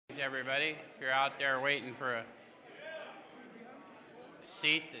Everybody, if you're out there waiting for a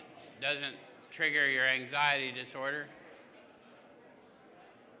seat that doesn't trigger your anxiety disorder.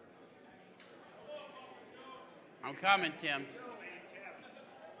 I'm coming, Tim.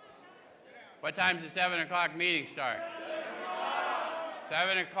 What time does the 7 o'clock meeting start?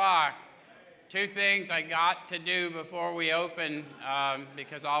 7 o'clock. Two things I got to do before we open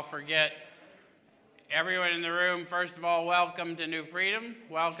because I'll forget. Everyone in the room, first of all, welcome to New Freedom.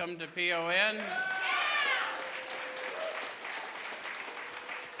 Welcome to PON.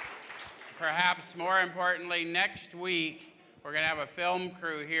 Perhaps more importantly, next week, we're going to have a film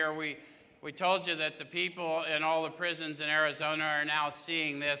crew here. We told you that the people in all the prisons in Arizona are now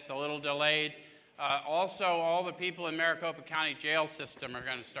seeing this, a little delayed. Also, all the people in Maricopa County jail system are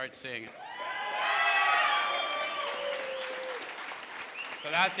going to start seeing it. So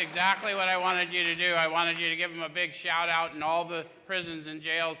that's exactly what I wanted you to do. I wanted you to give them a big shout out in all the prisons and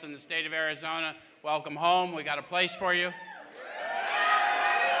jails in the state of Arizona. Welcome home. We got a place for you.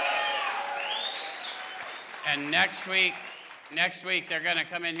 And next week they're going to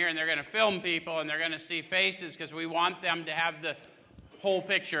come in here and they're going to film people and they're going to see faces because we want them to have the whole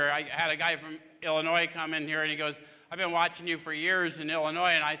picture. I had a guy from Illinois come in here and he goes, I've been watching you for years in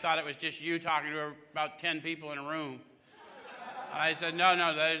Illinois and I thought it was just you talking to about 10 people in a room. I said, no,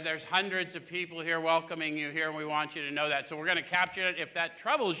 there's hundreds of people here welcoming you here, and we want you to know that. So we're going to capture it. If that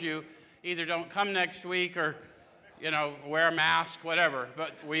troubles you, either don't come next week or, wear a mask, whatever.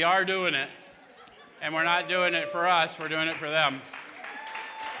 But we are doing it, and we're not doing it for us. We're doing it for them.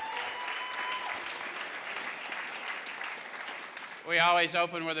 We always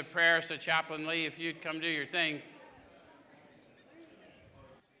open with a prayer, so Chaplain Lee, if you'd come do your thing.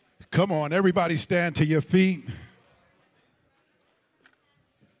 Come on, everybody stand to your feet.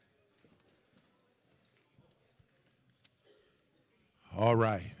 All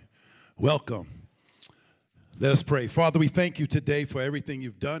right. Welcome. Let us pray. Father, we thank you today for everything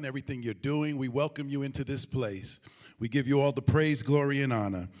you've done, everything you're doing. We welcome you into this place. We give you all the praise, glory, and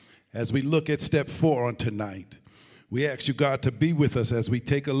honor. As we look at step 4 on tonight, we ask you, God, to be with us as we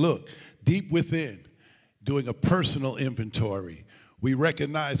take a look deep within, doing a personal inventory. We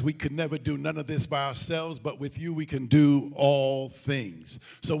recognize we could never do none of this by ourselves, but with you we can do all things.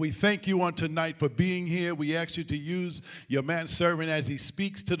 So we thank you on tonight for being here. We ask you to use your manservant as he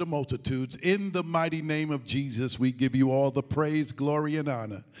speaks to the multitudes. In the mighty name of Jesus, we give you all the praise, glory, and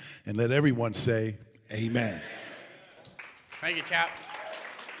honor. And let everyone say, amen. Thank you, Chap.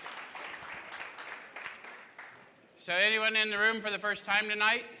 So anyone in the room for the first time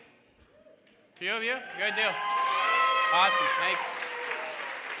tonight? A few of you? Good deal. Awesome.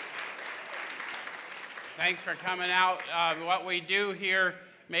 Thanks for coming out. What we do here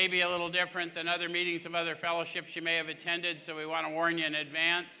may be a little different than other meetings of other fellowships you may have attended, so we want to warn you in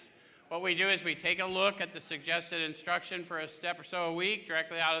advance. What we do is we take a look at the suggested instruction for a step or so a week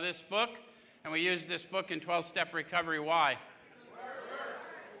directly out of this book, and we use this book in 12-Step Recovery. Why?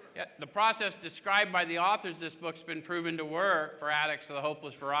 Yeah, the process described by the authors of this book has been proven to work for addicts of the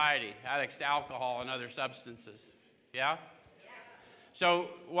hopeless variety, addicts to alcohol and other substances. Yeah? So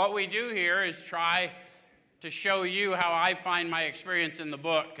what we do here is try to show you how I find my experience in the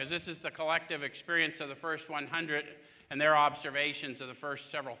book, because this is the collective experience of the first 100 and their observations of the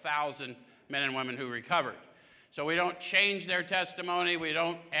first several thousand men and women who recovered. So we don't change their testimony. We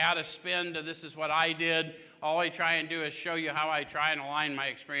don't add a spin to this is what I did. All I try and do is show you how I try and align my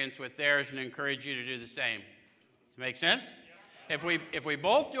experience with theirs and encourage you to do the same. Does it make sense? If we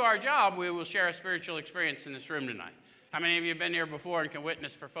both do our job, we will share a spiritual experience in this room tonight. How many of you have been here before and can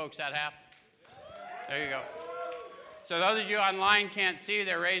witness for folks that have? There you go. So those of you online can't see,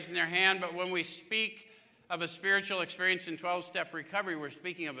 they're raising their hand, but when we speak of a spiritual experience in 12-step recovery, we're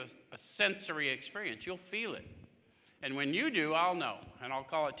speaking of a sensory experience. You'll feel it. And when you do, I'll know, and I'll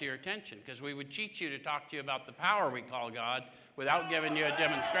call it to your attention, because we would cheat you to talk to you about the power we call God without giving you a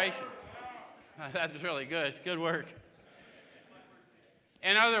demonstration. That was really good. Good work.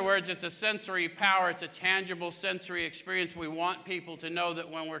 In other words, it's a sensory power. It's a tangible sensory experience. We want people to know that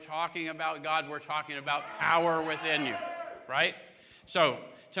when we're talking about God, we're talking about power within you, right? So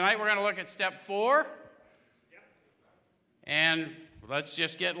tonight we're going to look at step 4. And let's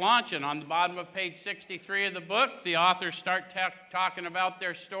just get launching. On the bottom of page 63 of the book, the authors start talking about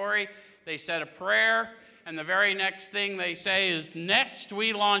their story. They said a prayer, and the very next thing they say is, next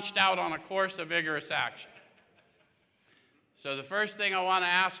we launched out on a course of vigorous action. So the first thing I want to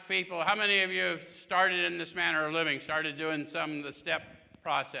ask people, how many of you have started in this manner of living, started doing some of the step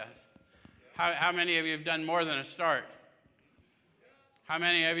process? How many of you have done more than a start? How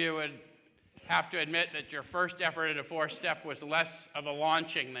many of you would have to admit that your first effort at a 4-step was less of a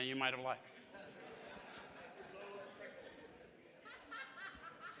launching than you might have liked.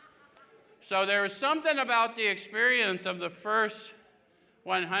 So there was something about the experience of the first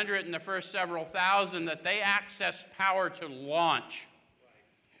 100 and the first several thousand that they accessed power to launch.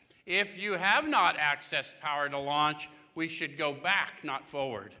 If you have not accessed power to launch, we should go back, not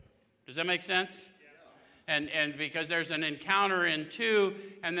forward. Does that make sense? And because there's an encounter in 2,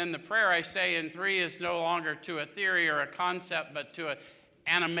 and then the prayer I say in 3 is no longer to a theory or a concept, but to an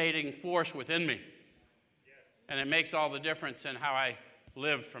animating force within me. And it makes all the difference in how I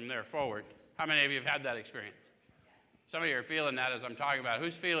live from there forward. How many of you have had that experience? Some of you are feeling that as I'm talking about it.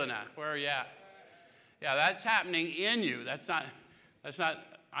 Who's feeling that? Where are you at? Yeah, that's happening in you. That's not,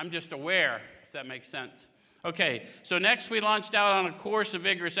 I'm just aware, if that makes sense. Okay, so next we launched out on a course of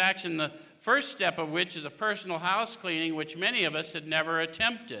vigorous action, the first step of which is a personal house cleaning, which many of us had never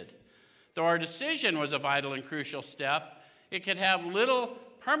attempted. Though our decision was a vital and crucial step, it could have little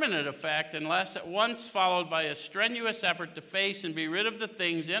permanent effect unless at once followed by a strenuous effort to face and be rid of the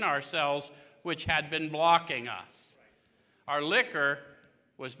things in ourselves which had been blocking us. Our liquor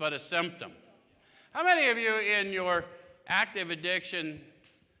was but a symptom. How many of you in your active addiction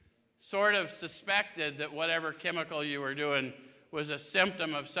sort of suspected that whatever chemical you were doing was a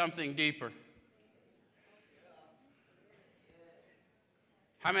symptom of something deeper?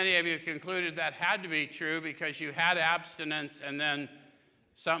 How many of you concluded that had to be true because you had abstinence and then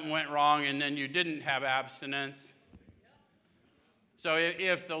something went wrong and then you didn't have abstinence? So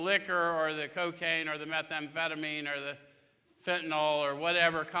if the liquor or the cocaine or the methamphetamine or the fentanyl or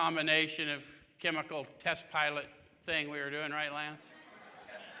whatever combination of chemical test pilot thing we were doing, right, Lance?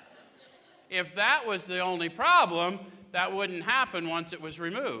 If that was the only problem, that wouldn't happen once it was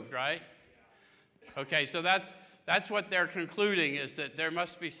removed, right? Okay, so that's what they're concluding, is that there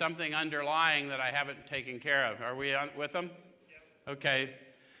must be something underlying that I haven't taken care of. Are we with them? Okay.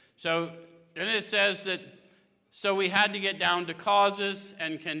 So, and it says that, so we had to get down to causes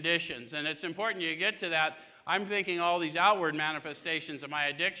and conditions. And it's important you get to that. I'm thinking all these outward manifestations of my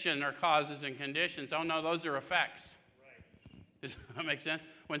addiction are causes and conditions. Oh, no, those are effects. Right. Does that make sense?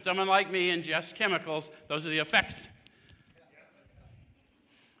 When someone like me ingests chemicals, those are the effects.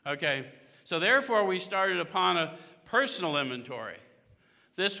 Okay, so therefore we started upon a personal inventory.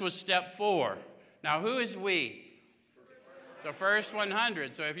 This was step 4. Now, who is we? The first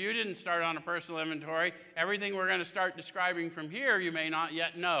 100. So if you didn't start on a personal inventory, everything we're going to start describing from here you may not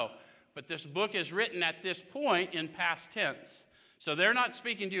yet know. But this book is written at this point in past tense. So they're not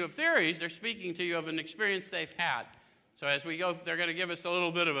speaking to you of theories, they're speaking to you of an experience they've had. So as we go, they're going to give us a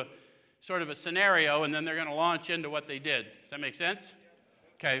little bit of a sort of a scenario, and then they're going to launch into what they did. Does that make sense?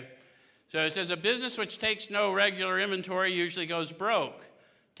 Okay. So it says, a business which takes no regular inventory usually goes broke.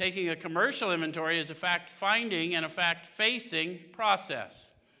 Taking a commercial inventory is a fact-finding and a fact-facing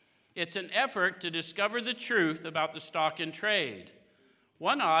process. It's an effort to discover the truth about the stock in trade.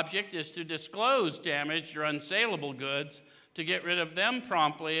 One object is to disclose damaged or unsaleable goods to get rid of them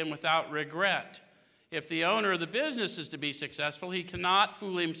promptly and without regret. If the owner of the business is to be successful, he cannot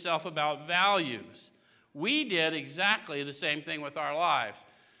fool himself about values. We did exactly the same thing with our lives.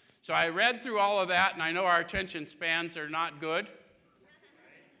 So I read through all of that, and I know our attention spans are not good.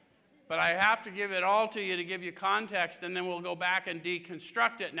 But I have to give it all to you to give you context, and then we'll go back and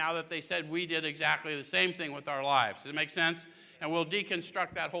deconstruct it now that they said we did exactly the same thing with our lives. Does it make sense? And we'll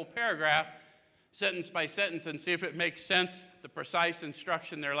deconstruct that whole paragraph, sentence by sentence, and see if it makes sense, the precise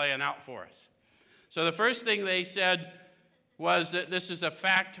instruction they're laying out for us. So the first thing they said was that this is a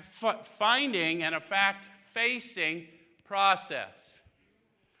fact-finding and a fact-facing process.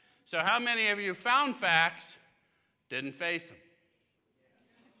 So how many of you found facts, didn't face them?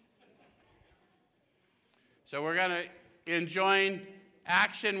 So we're going to enjoin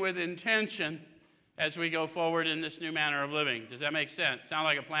action with intention as we go forward in this new manner of living. Does that make sense? Sound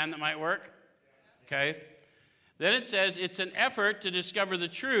like a plan that might work? Okay. Then it says it's an effort to discover the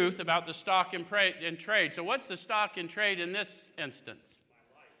truth about the stock in trade. So what's the stock in trade in this instance?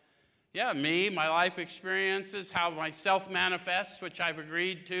 Yeah, me, my life experiences, how myself manifests, which I've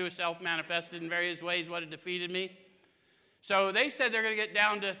agreed to, self-manifested in various ways, what had defeated me. So they said they're going to get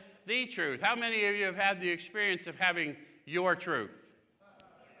down to the truth. How many of you have had the experience of having your truth?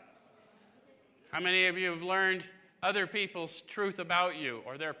 How many of you have learned other people's truth about you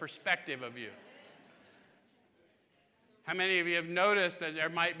or their perspective of you? How many of you have noticed that there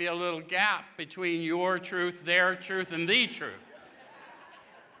might be a little gap between your truth, their truth, and the truth?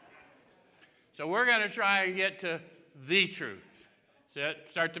 So we're going to try and get to the truth. Does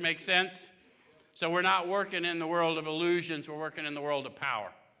that start to make sense? So we're not working in the world of illusions, we're working in the world of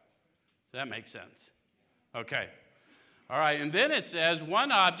power. Does that make sense? Okay. All right, and then it says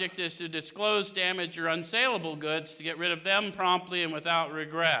one object is to disclose damaged or unsaleable goods to get rid of them promptly and without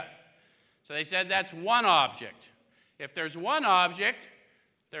regret. So they said that's one object. If there's one object,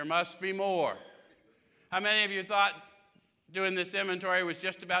 there must be more. How many of you thought doing this inventory was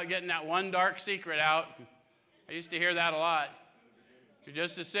just about getting that one dark secret out? I used to hear that a lot. You're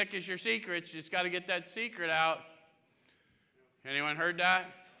just as sick as your secrets. You just got to get that secret out. Anyone heard that?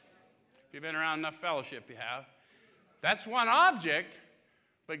 If you've been around enough fellowship, you have. That's one object,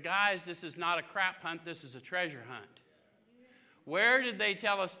 but guys, this is not a crap hunt. This is a treasure hunt. Where did they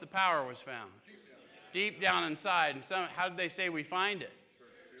tell us the power was found? Deep down inside. And how did they say we find it?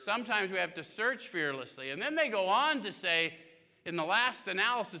 Sometimes we have to search fearlessly. And then they go on to say, in the last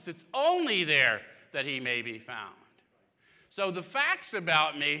analysis, it's only there that he may be found. So the facts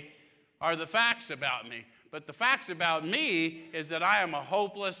about me are the facts about me. But the facts about me is that I am a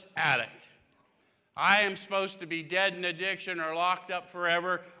hopeless addict. I am supposed to be dead in addiction or locked up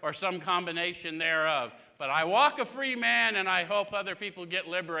forever or some combination thereof. But I walk a free man, and I hope other people get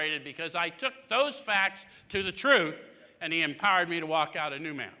liberated because I took those facts to the truth, and he empowered me to walk out a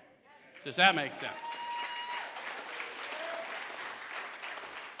new man. Does that make sense?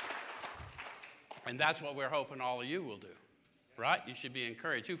 And that's what we're hoping all of you will do, right? You should be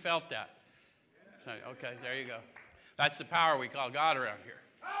encouraged. Who felt that? Okay, there you go. That's the power we call God around here.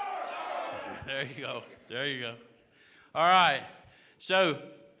 There you go. There you go. All right. So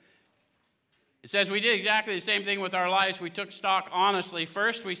it says we did exactly the same thing with our lives. We took stock honestly.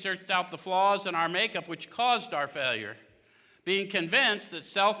 First, we searched out the flaws in our makeup which caused our failure. Being convinced that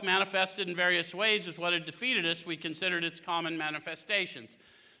self manifested in various ways is what had defeated us, we considered its common manifestations.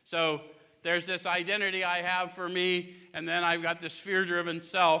 So there's this identity I have for me, and then I've got this fear-driven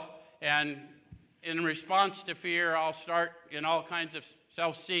self, and in response to fear, I'll start in all kinds of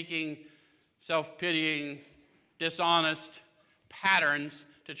self-seeking, self-pitying, dishonest patterns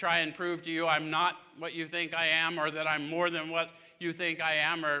to try and prove to you I'm not what you think I am, or that I'm more than what you think I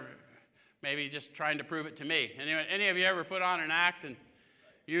am, or maybe just trying to prove it to me. Any of you ever put on an act and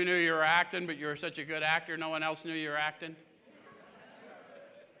you knew you were acting, but you were such a good actor, no one else knew you were acting?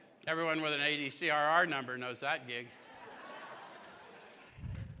 Everyone with an ADCRR number knows that gig.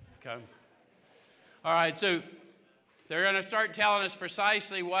 Okay. All right, so they're going to start telling us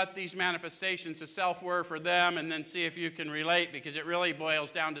precisely what these manifestations of self were for them, and then see if you can relate, because it really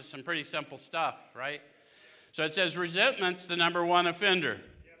boils down to some pretty simple stuff, right? So it says resentment's the number one offender.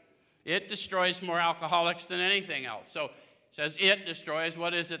 It destroys more alcoholics than anything else. So it says it destroys.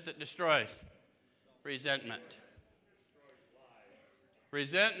 What is it that destroys? Resentment.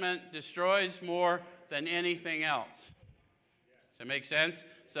 Resentment destroys more than anything else. Does that make sense?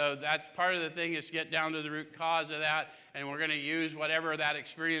 So that's part of the thing, is get down to the root cause of that, and we're going to use whatever that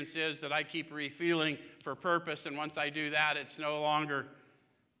experience is that I keep refeeling for purpose, and once I do that, it's no longer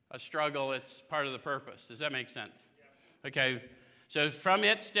a struggle, it's part of the purpose. Does that make sense? Okay, so from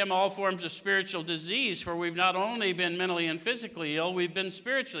it stem all forms of spiritual disease, for we've not only been mentally and physically ill, we've been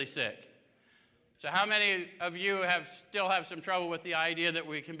spiritually sick. So how many of you still have some trouble with the idea that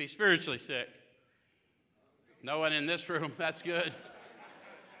we can be spiritually sick? No one in this room. That's good.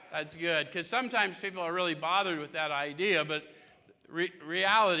 That's good, because sometimes people are really bothered with that idea, but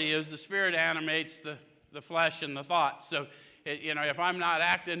reality is the spirit animates the flesh and the thoughts. So, if I'm not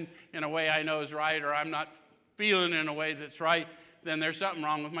acting in a way I know is right, or I'm not feeling in a way that's right, then there's something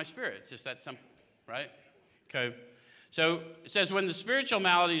wrong with my spirit. It's just that simple, right? Okay. So it says, when the spiritual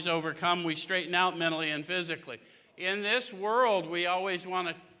maladies overcome, we straighten out mentally and physically. In this world, we always want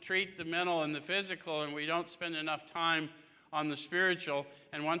to treat the mental and the physical, and we don't spend enough time on the spiritual.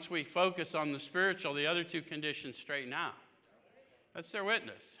 And once we focus on the spiritual, the other two conditions straighten out. That's their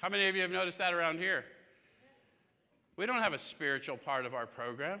witness. How many of you have noticed that around here? We don't have a spiritual part of our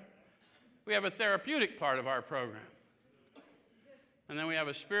program. We have a therapeutic part of our program. And then we have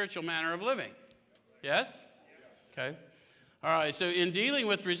a spiritual manner of living. Yes? Okay. All right, so in dealing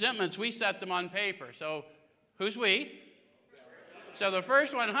with resentments, we set them on paper. So who's we? So the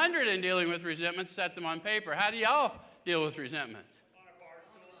first 100 in dealing with resentments set them on paper. How do y'all deal with resentments?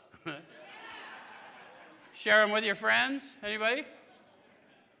 Share them with your friends? Anybody?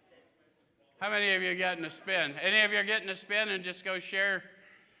 How many of you are getting a spin? Any of you are getting a spin and just go share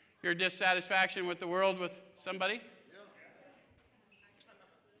your dissatisfaction with the world with somebody?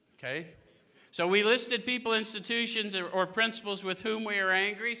 Okay. So we listed people, institutions, or principles with whom we are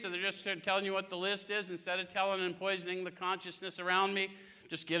angry. So they're just telling you what the list is. Instead of telling and poisoning the consciousness around me,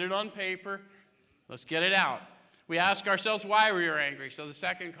 just get it on paper. Let's get it out. We ask ourselves why we are angry. So the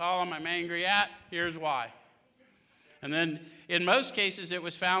second column, I'm angry at, here's why. And then in most cases, it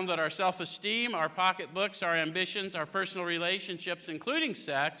was found that our self-esteem, our pocketbooks, our ambitions, our personal relationships, including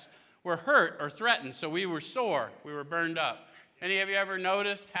sex, were hurt or threatened. So we were sore, we were burned up. Any of you ever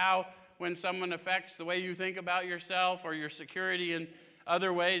noticed how when someone affects the way you think about yourself or your security in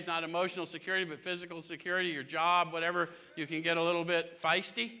other ways, not emotional security, but physical security, your job, whatever, you can get a little bit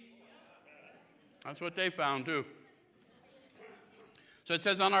feisty? That's what they found too. So it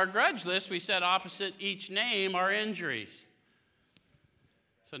says on our grudge list, we set opposite each name our injuries.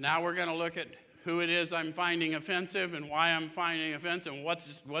 So now we're going to look at who it is I'm finding offensive and why I'm finding offensive and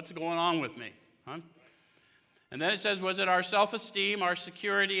what's going on with me. Huh? And then it says, was it our self-esteem, our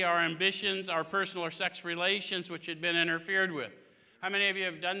security, our ambitions, our personal or sex relations which had been interfered with? How many of you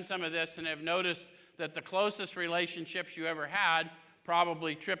have done some of this and have noticed that the closest relationships you ever had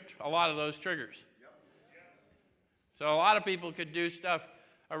probably tripped a lot of those triggers? So a lot of people could do stuff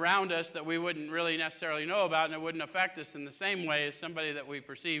around us that we wouldn't really necessarily know about, and it wouldn't affect us in the same way as somebody that we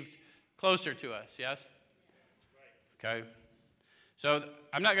perceived closer to us, yes? Okay. So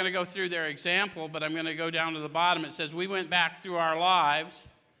I'm not going to go through their example, but I'm going to go down to the bottom. It says, we went back through our lives.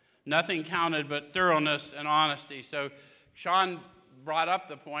 Nothing counted but thoroughness and honesty. So Sean brought up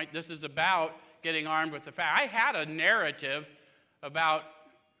the point. This is about getting armed with the fact. I had a narrative about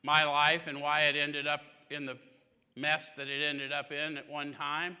my life and why it ended up in the mess that it ended up in at one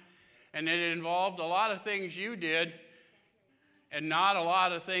time. And it involved a lot of things you did and not a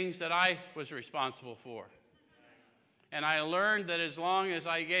lot of things that I was responsible for. And I learned that as long as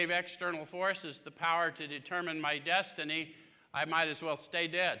I gave external forces the power to determine my destiny, I might as well stay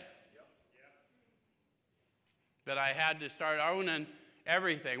dead. That I had to start owning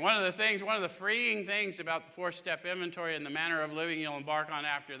everything. One of the freeing things about the 4-step inventory and the manner of living you'll embark on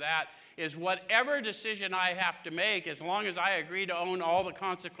after that is whatever decision I have to make, as long as I agree to own all the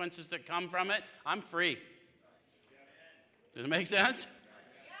consequences that come from it, I'm free. Does it make sense?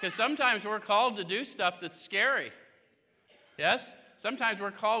 Because sometimes we're called to do stuff that's scary. Yes? Sometimes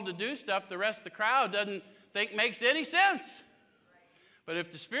we're called to do stuff the rest of the crowd doesn't think makes any sense. But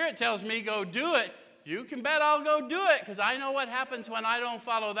if the Spirit tells me go do it, you can bet I'll go do it, because I know what happens when I don't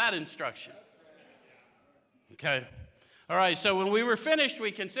follow that instruction. Okay. All right, so when we were finished,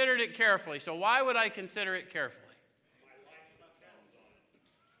 we considered it carefully. So why would I consider it carefully?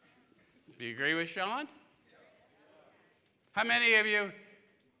 Do you agree with Sean? How many of you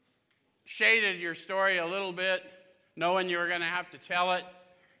shaded your story a little bit, knowing you were going to have to tell it,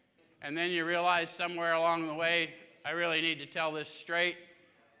 and then you realized somewhere along the way, I really need to tell this straight?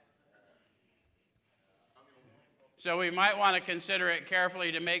 So we might want to consider it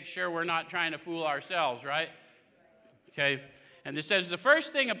carefully to make sure we're not trying to fool ourselves, right? Okay. And it says, the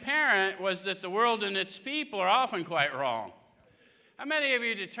first thing apparent was that the world and its people are often quite wrong. How many of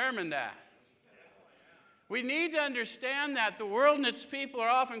you determined that? We need to understand that the world and its people are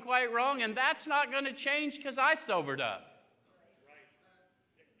often quite wrong, and that's not going to change because I sobered up.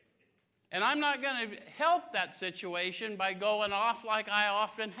 And I'm not going to help that situation by going off like I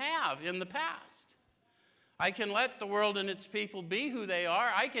often have in the past. I can let the world and its people be who they are.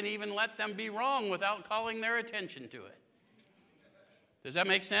 I can even let them be wrong without calling their attention to it. Does that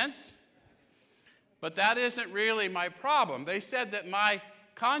make sense? But that isn't really my problem. They said that my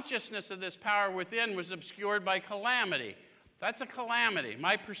consciousness of this power within was obscured by calamity. That's a calamity,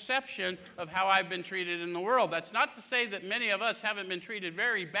 my perception of how I've been treated in the world. That's not to say that many of us haven't been treated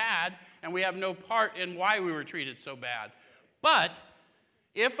very bad and we have no part in why we were treated so bad. But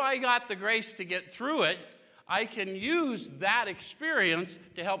if I got the grace to get through it, I can use that experience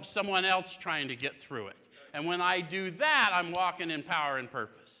to help someone else trying to get through it. And when I do that, I'm walking in power and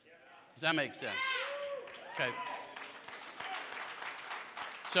purpose. Does that make sense? Okay.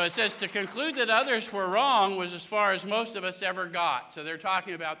 So it says, to conclude that others were wrong was as far as most of us ever got. So they're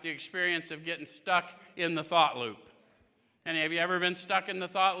talking about the experience of getting stuck in the thought loop. Any of you ever been stuck in the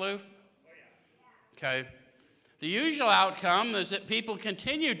thought loop? Okay. The usual outcome is that people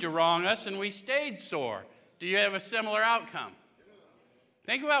continued to wrong us and we stayed sore. Do you have a similar outcome?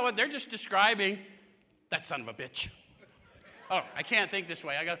 Think about what they're just describing. That son of a bitch. Oh, I can't think this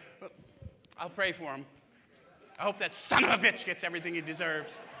way. I'll pray for him. I hope that son of a bitch gets everything he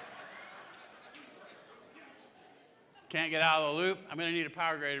deserves. Can't get out of the loop. I'm going to need a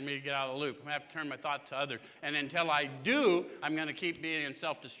power greater than me to get out of the loop. I'm going to have to turn my thought to others. And until I do, I'm going to keep being in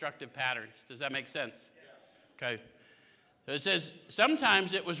self-destructive patterns. Does that make sense? Yes. Okay. So it says,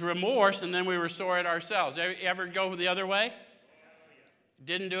 sometimes it was remorse and then we were sore at ourselves. Ever go the other way?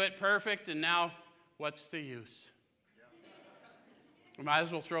 Didn't do it perfect and now what's the use? We might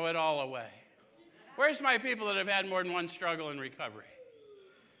as well throw it all away. Where's my people that have had more than one struggle in recovery?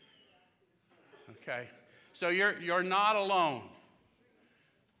 Okay. So you're not alone.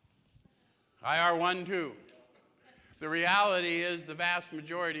 IR1 too. The reality is the vast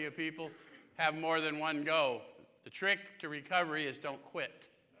majority of people have more than one go. The trick to recovery is don't quit.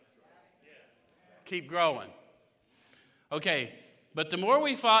 Keep growing. Okay, but the more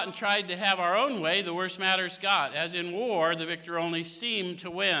we fought and tried to have our own way, the worse matters got. As in war, the victor only seemed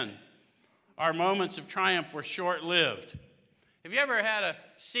to win. Our moments of triumph were short-lived. Have you ever had a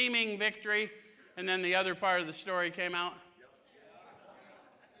seeming victory and then the other part of the story came out?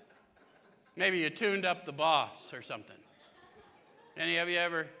 Maybe you tuned up the boss or something. Any of you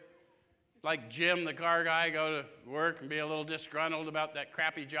ever, like Jim, the car guy, go to work and be a little disgruntled about that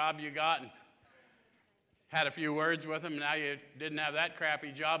crappy job you got and had a few words with him, and now you didn't have that crappy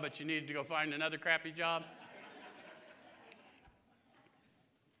job, but you needed to go find another crappy job?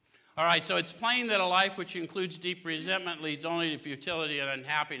 All right, so it's plain that a life which includes deep resentment leads only to futility and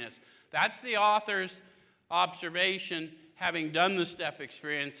unhappiness. That's the author's observation, having done the step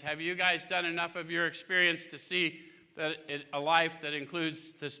experience. Have you guys done enough of your experience to see that a life that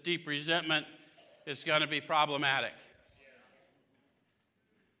includes this deep resentment is going to be problematic?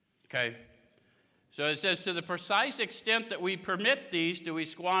 Okay. So it says, to the precise extent that we permit these, do we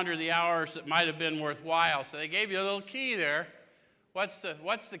squander the hours that might have been worthwhile. So they gave you a little key there. What's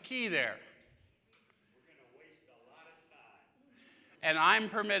the key there? We're going to waste a lot of time. And I'm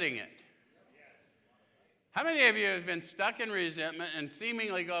permitting it. How many of you have been stuck in resentment and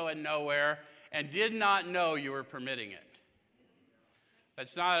seemingly going nowhere and did not know you were permitting it?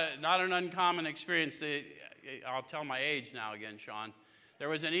 That's not an uncommon experience. I'll tell my age now again, Sean. There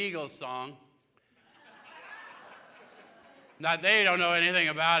was an Eagles song. Not they don't know anything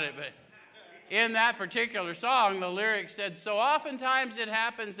about it, but in that particular song, the lyrics said, so oftentimes it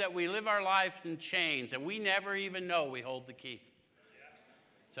happens that we live our lives in chains and we never even know we hold the key.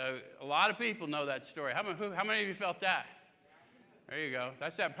 So a lot of people know that story. How many of you felt that? There you go.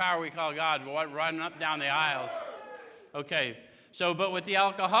 That's that power we call God, running up down the aisles. Okay, so but with the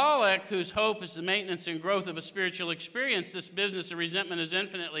alcoholic, whose hope is the maintenance and growth of a spiritual experience, this business of resentment is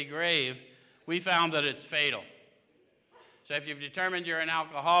infinitely grave. We found that it's fatal. So if you've determined you're an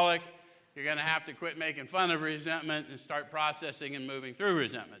alcoholic, you're going to have to quit making fun of resentment and start processing and moving through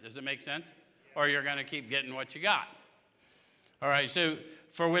resentment. Does it make sense? Or you're going to keep getting what you got. All right, so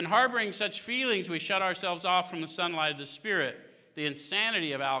for when harboring such feelings, we shut ourselves off from the sunlight of the Spirit. The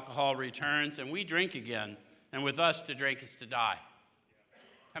insanity of alcohol returns, and we drink again. And with us, to drink is to die.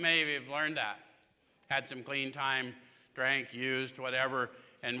 How many of you have learned that? Had some clean time, drank, used, whatever,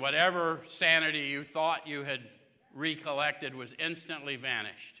 and whatever sanity you thought you had recollected was instantly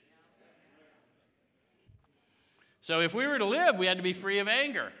vanished. So if we were to live, we had to be free of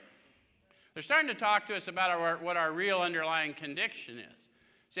anger. They're starting to talk to us about what our real underlying condition is.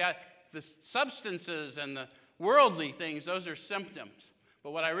 See, the substances and the worldly things, those are symptoms.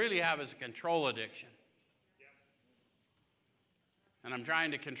 But what I really have is a control addiction. And I'm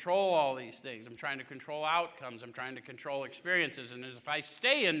trying to control all these things. I'm trying to control outcomes. I'm trying to control experiences. And if I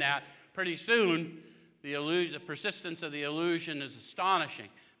stay in that, pretty soon, the persistence of the illusion is astonishing.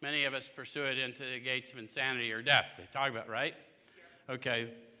 Many of us pursue it into the gates of insanity or death. They talk about, right?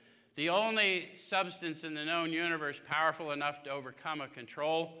 Okay. The only substance in the known universe powerful enough to overcome a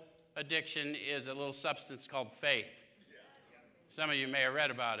control addiction is a little substance called faith. Some of you may have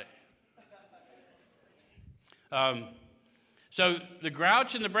read about it. So the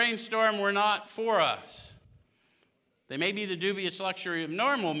grouch and the brainstorm were not for us. They may be the dubious luxury of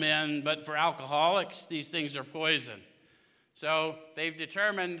normal men, but for alcoholics, these things are poison. So they've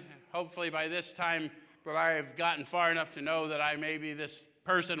determined, hopefully by this time, but I've gotten far enough to know that I may be this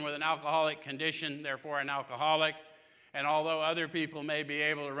person with an alcoholic condition, therefore an alcoholic. And although other people may be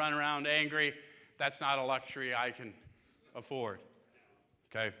able to run around angry, that's not a luxury I can afford.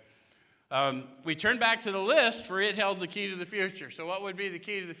 Okay. We turn back to the list, for it held the key to the future. So what would be the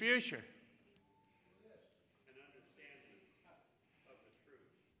key to the future? An understanding of the truth.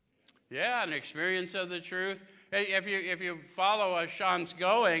 Yeah, an experience of the truth. Hey, if you follow Sean's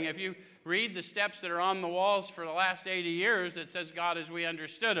going, if you read the steps that are on the walls for the last 80 years, it says God as we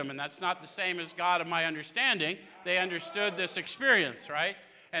understood him. And that's not the same as God of my understanding. They understood this experience, right?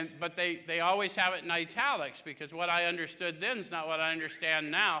 But they always have it in italics, because what I understood then is not what I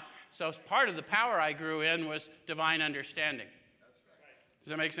understand now. So part of the power I grew in was divine understanding.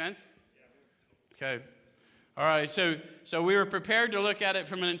 Does that make sense? Okay. All right, so we were prepared to look at it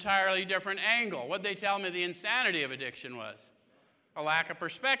from an entirely different angle. What they tell me the insanity of addiction was? A lack of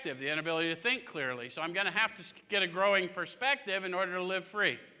perspective, the inability to think clearly. So I'm going to have to get a growing perspective in order to live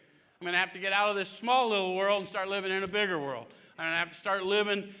free. I'm going to have to get out of this small little world and start living in a bigger world. I'm going to have to start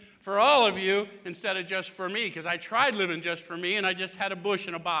living for all of you instead of just for me, because I tried living just for me and I just had a bush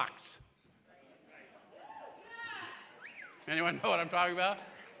in a box. Anyone know what I'm talking about?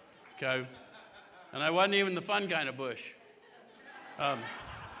 Okay. And I wasn't even the fun kind of bush.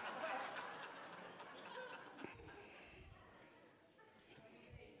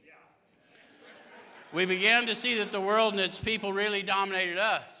 We began to see that the world and its people really dominated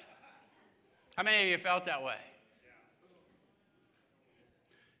us. How many of you felt that way?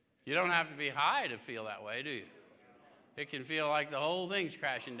 You don't have to be high to feel that way, do you? It can feel like the whole thing's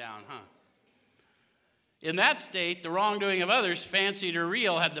crashing down, huh? In that state, the wrongdoing of others, fancied or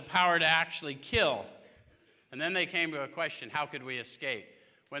real, had the power to actually kill. And then they came to a question, how could we escape?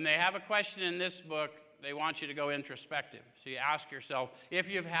 When they have a question in this book, they want you to go introspective. So you ask yourself, if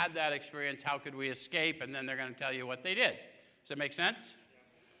you've had that experience, how could we escape? And then they're going to tell you what they did. Does that make sense?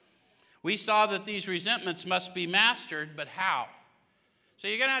 We saw that these resentments must be mastered, but how? So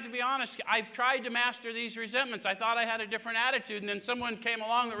you're going to have to be honest. I've tried to master these resentments. I thought I had a different attitude, and then someone came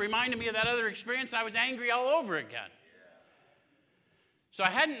along that reminded me of that other experience, and I was angry all over again. So I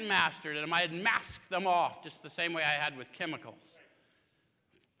hadn't mastered them. I had masked them off just the same way I had with chemicals.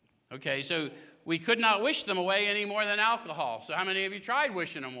 Okay, so we could not wish them away any more than alcohol. So how many of you tried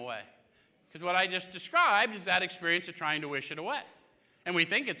wishing them away? Because what I just described is that experience of trying to wish it away. And we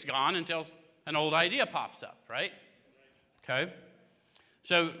think it's gone until an old idea pops up, right? Okay.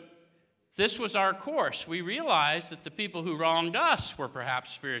 So this was our course. We realized that the people who wronged us were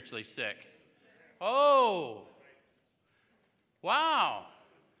perhaps spiritually sick. Oh, wow.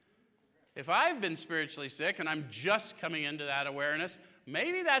 If I've been spiritually sick and I'm just coming into that awareness,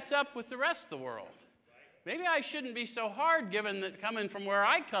 maybe that's up with the rest of the world. Maybe I shouldn't be so hard, given that coming from where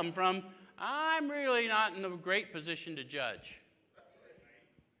I come from, I'm really not in a great position to judge.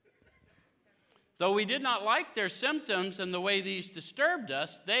 Though we did not like their symptoms and the way these disturbed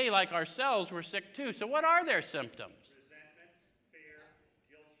us, they, like ourselves, were sick too. So what are their symptoms? Resentments, fear,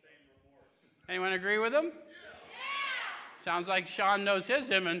 guilt, shame, remorse. Anyone agree with them? Yeah. Sounds like Sean knows his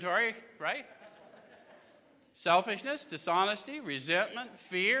inventory, right? Selfishness, dishonesty, resentment,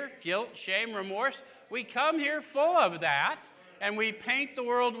 fear, guilt, shame, remorse. We come here full of that, and we paint the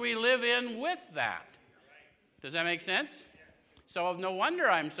world we live in with that. Does that make sense? So no wonder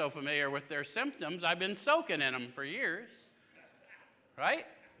I'm so familiar with their symptoms. I've been soaking in them for years. Right?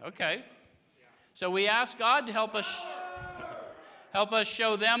 Okay. So we ask God to help us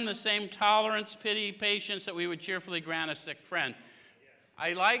show them the same tolerance, pity, patience that we would cheerfully grant a sick friend.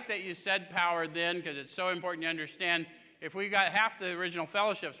 I like that you said power then, because it's so important to understand. If we got half the original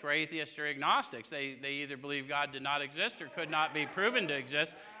fellowships were atheists or agnostics, they either believe God did not exist or could not be proven to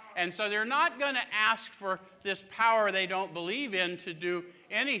exist. And so they're not going to ask for this power they don't believe in to do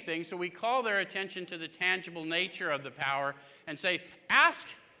anything. So we call their attention to the tangible nature of the power and say, ask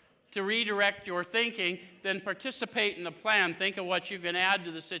to redirect your thinking, then participate in the plan. Think of what you can add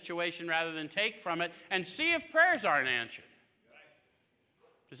to the situation rather than take from it, and see if prayers aren't answered.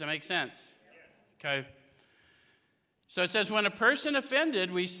 Does that make sense? Okay. So it says, when a person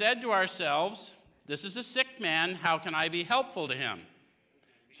offended, we said to ourselves, this is a sick man, how can I be helpful to him?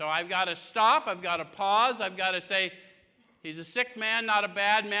 So I've got to stop, I've got to pause, I've got to say, he's a sick man, not a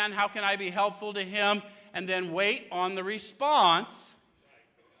bad man, how can I be helpful to him? And then wait on the response.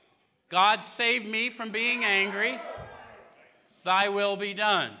 God save me from being angry, thy will be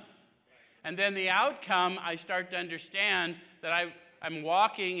done. And then the outcome, I start to understand that I'm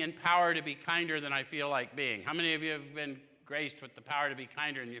walking in power to be kinder than I feel like being. How many of you have been graced with the power to be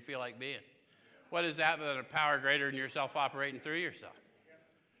kinder than you feel like being? What is that but a power greater than yourself operating through yourself?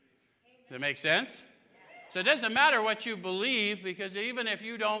 Does that make sense? So it doesn't matter what you believe, because even if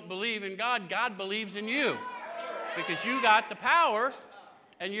you don't believe in God, God believes in you. Because you got the power,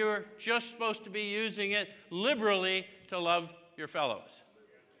 and you're just supposed to be using it liberally to love your fellows.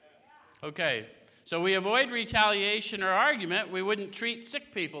 Okay, so we avoid retaliation or argument. We wouldn't treat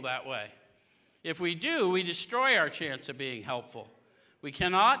sick people that way. If we do, we destroy our chance of being helpful. We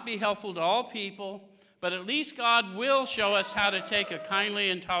cannot be helpful to all people, but at least God will show us how to take a kindly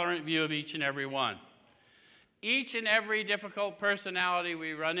and tolerant view of each and every one. Each and every difficult personality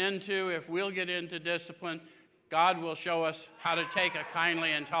we run into, if we'll get into discipline, God will show us how to take a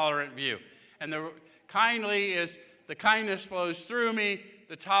kindly and tolerant view. And the kindly is the kindness flows through me,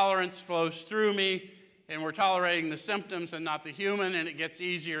 the tolerance flows through me, and we're tolerating the symptoms and not the human, and it gets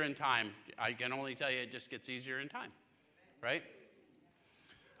easier in time. I can only tell you it just gets easier in time, right?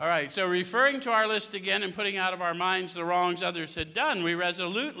 All right, so referring to our list again and putting out of our minds the wrongs others had done, we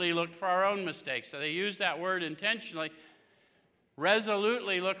resolutely looked for our own mistakes. So they used that word intentionally.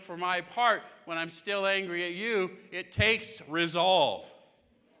 Resolutely look for my part when I'm still angry at you. It takes resolve.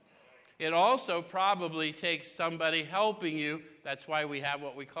 it also probably takes somebody helping you. That's why we have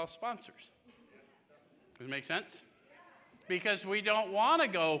what we call sponsors. Does it make sense? Because we don't want to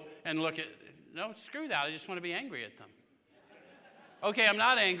go and look at, no, screw that. I just want to be angry at them. Okay, I'm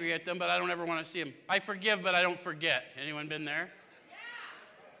not angry at them, but I don't ever want to see them. I forgive, but I don't forget. Anyone been there?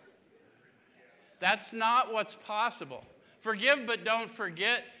 That's not what's possible. Forgive, but don't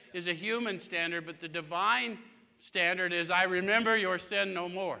forget is a human standard, but the divine standard is I remember your sin no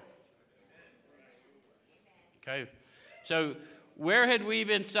more. Okay, so where had we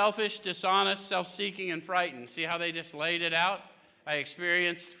been selfish, dishonest, self-seeking, and frightened? See how they just laid it out? I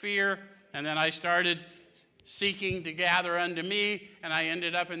experienced fear, and then I started seeking to gather unto me, and I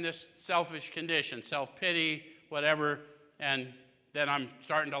ended up in this selfish condition, self-pity, whatever, and then I'm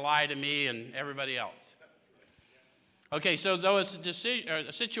starting to lie to me and everybody else. Okay, so though a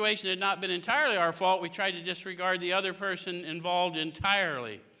situation had not been entirely our fault, we tried to disregard the other person involved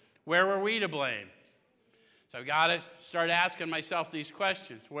entirely. Where were we to blame? So I've got to start asking myself these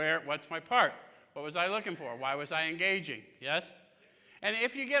questions. What's my part? What was I looking for? Why was I engaging? Yes? And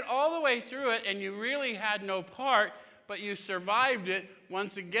if you get all the way through it and you really had no part, but you survived it,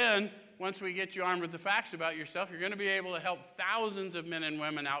 once again, once we get you armed with the facts about yourself, you're going to be able to help thousands of men and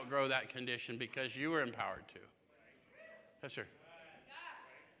women outgrow that condition because you were empowered to. Yes, sir.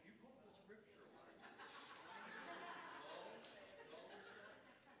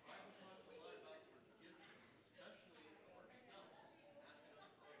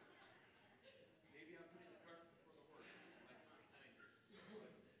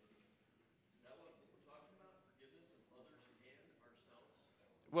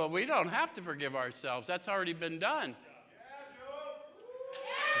 Well, we don't have to forgive ourselves. That's already been done.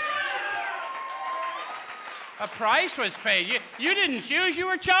 A price was paid. You didn't choose, you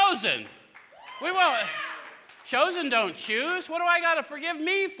were chosen. We won't. Chosen don't choose. What do I got to forgive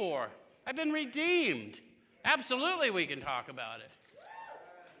me for? I've been redeemed. Absolutely, we can talk about it.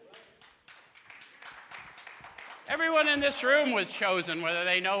 Everyone in this room was chosen, whether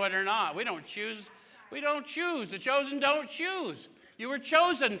they know it or not. We don't choose. We don't choose. The chosen don't choose. You were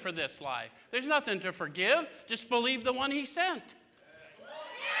chosen for this life. There's nothing to forgive. Just believe the one he sent.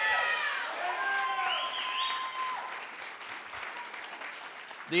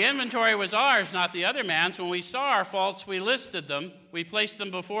 The inventory was ours, not the other man's. When we saw our faults, we listed them. We placed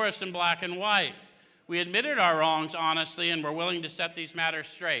them before us in black and white. We admitted our wrongs honestly and were willing to set these matters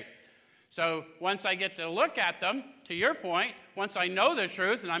straight. So once I get to look at them, to your point, once I know the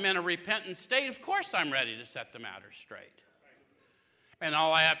truth and I'm in a repentant state, of course I'm ready to set the matter straight. And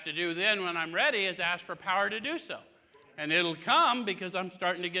all I have to do then when I'm ready is ask for power to do so. And it'll come because I'm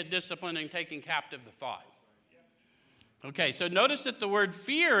starting to get disciplined and taking captive the thought. Okay, so notice that the word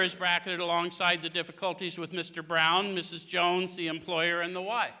fear is bracketed alongside the difficulties with Mr. Brown, Mrs. Jones, the employer, and the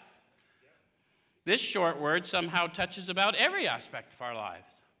wife. This short word somehow touches about every aspect of our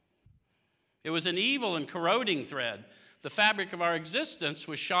lives. It was an evil and corroding thread. The fabric of our existence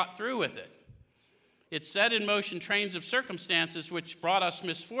was shot through with it. It set in motion trains of circumstances which brought us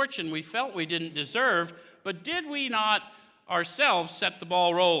misfortune we felt we didn't deserve, but did we not ourselves set the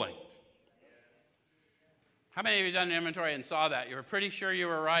ball rolling? How many of you done an inventory and saw that? You were pretty sure you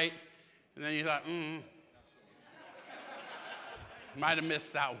were right, and then you thought, might have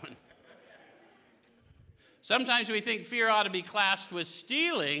missed that one. Sometimes we think fear ought to be classed with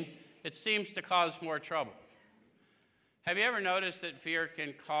stealing. It seems to cause more trouble. Have you ever noticed that fear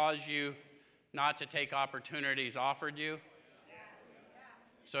can cause you not to take opportunities offered you?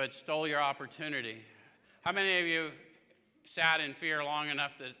 So it stole your opportunity. How many of you sat in fear long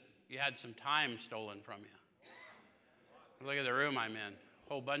enough that you had some time stolen from you? Look at the room I'm in, a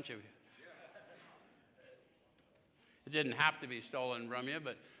whole bunch of you. It didn't have to be stolen from you,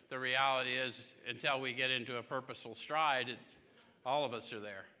 but the reality is until we get into a purposeful stride, all of us are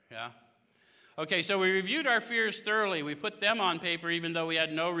there, yeah? Okay, so we reviewed our fears thoroughly. We put them on paper even though we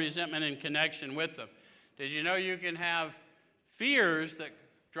had no resentment in connection with them. Did you know you can have fears that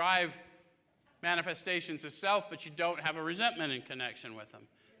drive manifestations of self, but you don't have a resentment in connection with them?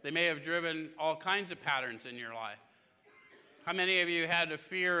 They may have driven all kinds of patterns in your life. How many of you had a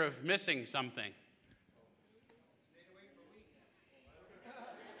fear of missing something?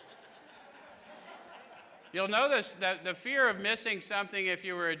 You'll notice that the fear of missing something, if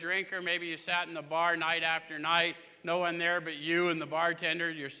you were a drinker, maybe you sat in the bar night after night, no one there but you and the bartender,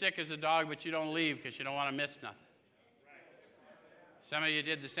 you're sick as a dog, but you don't leave because you don't want to miss nothing. Some of you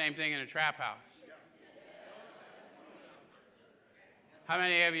did the same thing in a trap house. How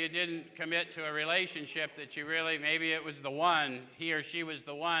many of you didn't commit to a relationship that you really, maybe it was the one, he or she was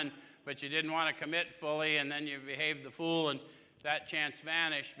the one, but you didn't want to commit fully, and then you behaved the fool, and that chance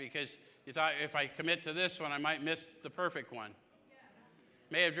vanished because You thought if I commit to this one, I might miss the perfect one.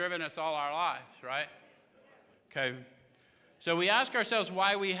 May have driven us all our lives, right? Okay. So we ask ourselves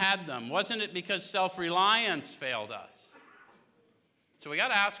why we had them. Wasn't it because self-reliance failed us? So we got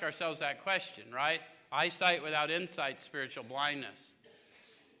to ask ourselves that question, right? Eyesight without insight, spiritual blindness.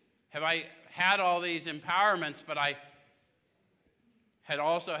 Have I had all these empowerments, but I had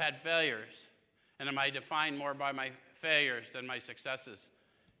also had failures? And am I defined more by my failures than my successes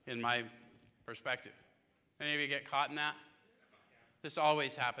in my perspective? Any of you get caught in that? This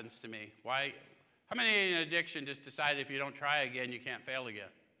always happens to me. Why? How many in addiction just decide if you don't try again, you can't fail again?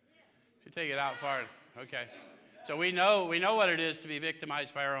 You take it out far. Okay. So we know what it is to be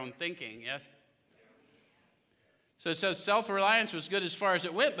victimized by our own thinking, yes? So it says self-reliance was good as far as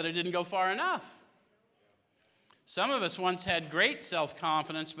it went, but it didn't go far enough. Some of us once had great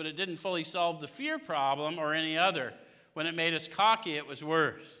self-confidence, but it didn't fully solve the fear problem or any other. When it made us cocky, it was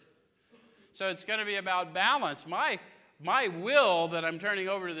worse. So it's going to be about balance. My will that I'm turning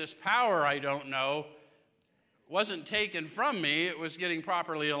over to this power I don't know wasn't taken from me. It was getting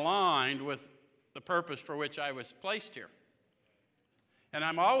properly aligned with the purpose for which I was placed here. And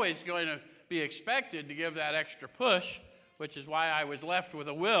I'm always going to be expected to give that extra push, which is why I was left with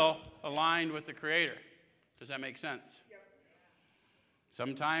a will aligned with the Creator. Does that make sense? Yep.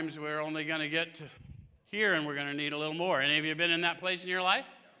 Sometimes we're only going to get to here and we're going to need a little more. Any of you been in that place in your life?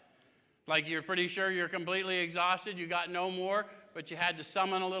 Like you're pretty sure you're completely exhausted, you got no more, but you had to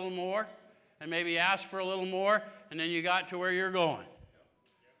summon a little more and maybe ask for a little more, and then you got to where you're going.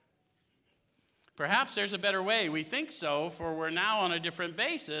 Perhaps there's a better way. We think so, for we're now on a different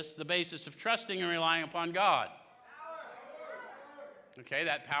basis, the basis of trusting and relying upon God. Okay,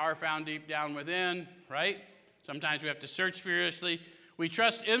 that power found deep down within, right? Sometimes we have to search furiously. We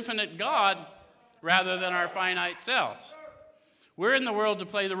trust infinite God rather than our finite selves. We're in the world to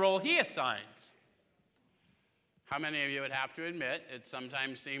play the role He assigns. How many of you would have to admit it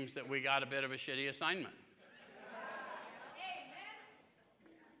sometimes seems that we got a bit of a shitty assignment?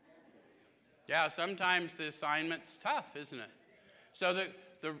 Yeah, sometimes the assignment's tough, isn't it? So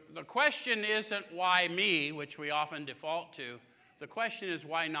the question isn't why me, which we often default to. The question is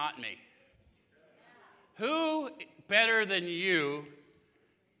why not me? Who better than you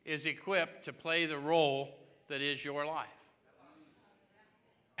is equipped to play the role that is your life?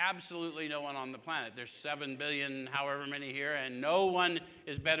 Absolutely no one on the planet. There's 7 billion, however many here, and no one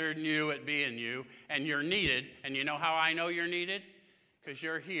is better than you at being you, and you're needed. And you know how I know you're needed? Because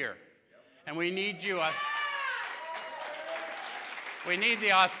you're here. And we need you. We need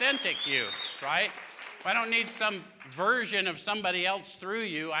the authentic you, right? I don't need some version of somebody else through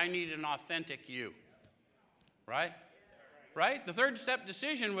you. I need an authentic you, right? Right? The third step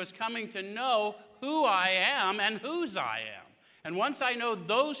decision was coming to know who I am and whose I am. And once I know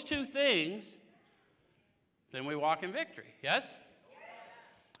those two things, then we walk in victory, yes?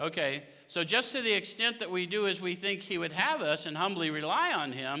 Okay, so just to the extent that we do as we think He would have us and humbly rely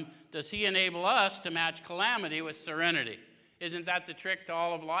on Him, does He enable us to match calamity with serenity? Isn't that the trick to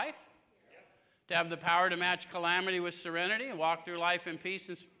all of life? To have the power to match calamity with serenity and walk through life in peace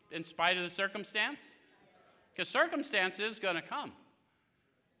in spite of the circumstance? Because circumstance is going to come.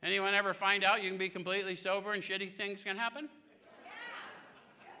 Anyone ever find out you can be completely sober and shitty things can happen?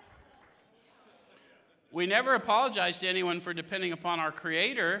 We never apologize to anyone for depending upon our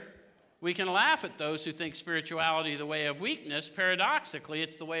Creator. We can laugh at those who think spirituality is the way of weakness. Paradoxically,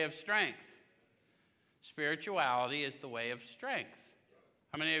 it's the way of strength. Spirituality is the way of strength.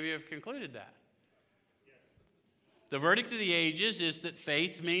 How many of you have concluded that? Yes. The verdict of the ages is that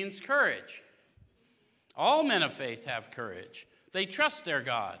faith means courage. All men of faith have courage. They trust their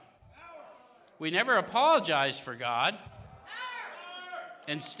God. We never apologize for God.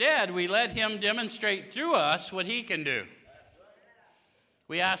 Instead, we let Him demonstrate through us what He can do.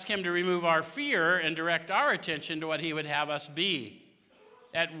 We ask Him to remove our fear and direct our attention to what He would have us be.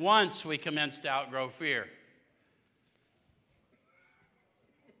 At once, we commence to outgrow fear.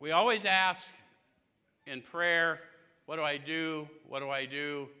 We always ask in prayer, what do I do? What do I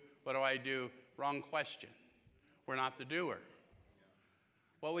do? What do I do? Wrong question. We're not the doer.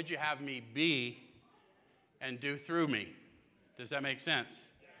 What would you have me be and do through me? Does that make sense?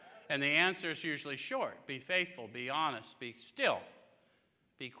 And the answer is usually short. Be faithful, be honest, be still,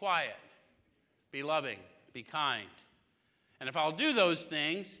 be quiet, be loving, be kind. And if I'll do those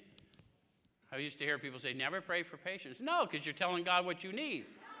things, I used to hear people say, never pray for patience. No, because you're telling God what you need.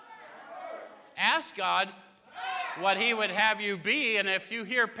 Ask God what He would have you be, and if you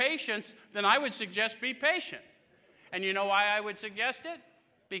hear patience, then I would suggest be patient. And you know why I would suggest it?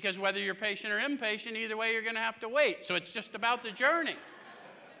 Because whether you're patient or impatient, either way you're going to have to wait. So it's just about the journey.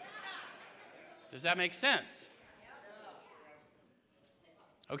 Does that make sense?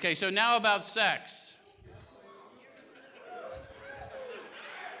 Okay, so now about sex.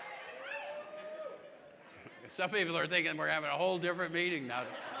 Some people are thinking we're having a whole different meeting now.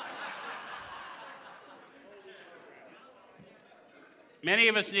 Many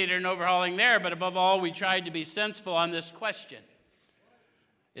of us needed an overhauling there, but above all, we tried to be sensible on this question.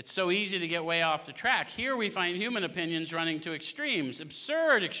 It's so easy to get way off the track. Here we find human opinions running to extremes,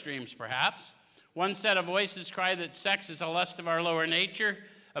 absurd extremes perhaps. One set of voices cry that sex is a lust of our lower nature,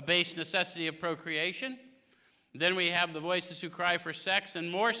 a base necessity of procreation. Then we have the voices who cry for sex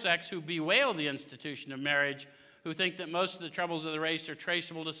and more sex, who bewail the institution of marriage, who think that most of the troubles of the race are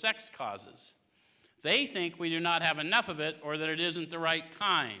traceable to sex causes. They think we do not have enough of it or that it isn't the right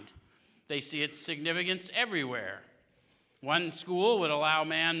kind. They see its significance everywhere. One school would allow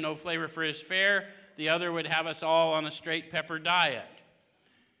man no flavor for his fare. The other would have us all on a straight pepper diet.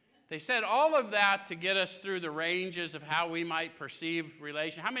 They said all of that to get us through the ranges of how we might perceive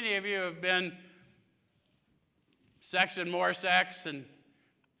relation. How many of you have been sex and more sex, and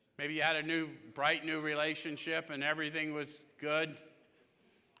maybe you had a bright new relationship and everything was good?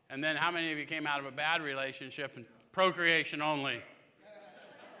 And then how many of you came out of a bad relationship and procreation only?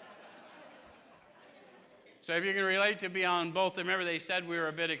 So if you can relate to be on both, remember they said we were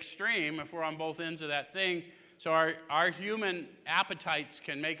a bit extreme if we're on both ends of that thing. So our human appetites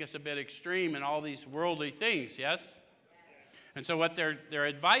can make us a bit extreme in all these worldly things, yes? And so what their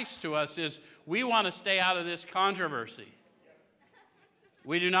advice to us is, we want to stay out of this controversy.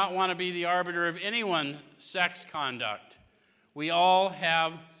 We do not want to be the arbiter of anyone's sex conduct. We all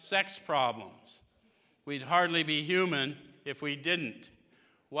have sex problems. We'd hardly be human if we didn't.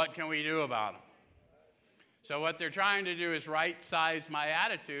 What can we do about them? So what they're trying to do is right-size my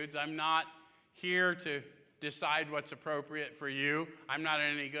attitudes. I'm not here to decide what's appropriate for you. I'm not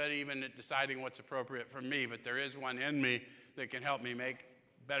any good even at deciding what's appropriate for me, but there is one in me that can help me make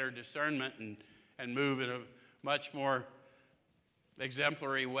better discernment and move in a much more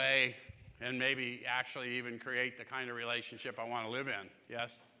exemplary way, and maybe actually even create the kind of relationship I want to live in.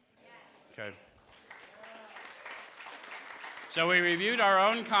 Yes? Okay. So we reviewed our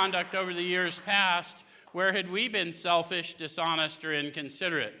own conduct over the years past. Where had we been selfish, dishonest, or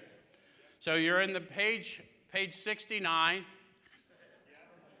inconsiderate? So you're in the page 69.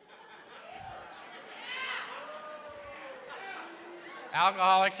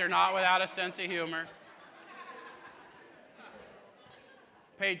 Alcoholics are not without a sense of humor.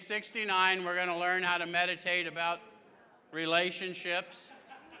 Page 69, we're going to learn how to meditate about relationships.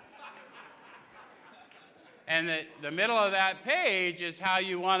 And the middle of that page is how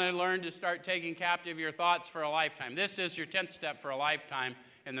you want to learn to start taking captive your thoughts for a lifetime. This is your 10th step for a lifetime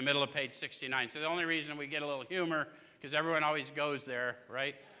in the middle of page 69. So the only reason we get a little humor, because everyone always goes there,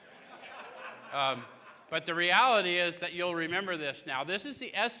 right? But the reality is that you'll remember this now. This is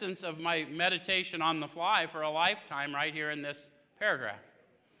the essence of my meditation on the fly for a lifetime right here in this paragraph.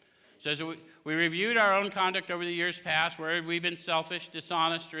 So as we reviewed our own conduct over the years past. Where had we been selfish,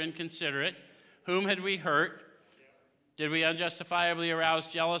 dishonest, or inconsiderate? Whom had we hurt? Did we unjustifiably arouse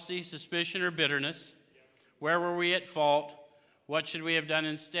jealousy, suspicion, or bitterness? Where were we at fault? What should we have done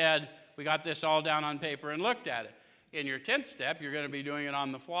instead? We got this all down on paper and looked at it. In your 10th step, you're going to be doing it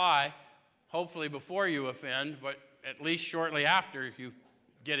on the fly, hopefully before you offend, but at least shortly after you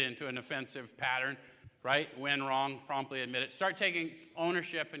get into an offensive pattern, right? When wrong, promptly admit it. Start taking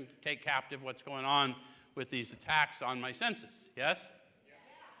ownership and take captive what's going on with these attacks on my senses, yes?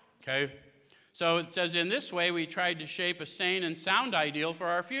 Okay. So it says, in this way, we tried to shape a sane and sound ideal for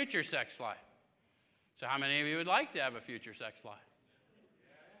our future sex life. So how many of you would like to have a future sex life?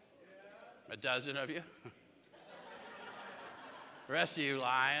 A dozen of you? The rest of you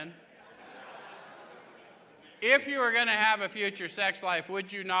lying. If you were going to have a future sex life,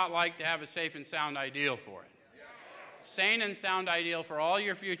 would you not like to have a safe and sound ideal for it? Sane and sound ideal for all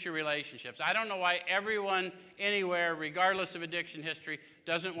your future relationships. I don't know why everyone anywhere, regardless of addiction history,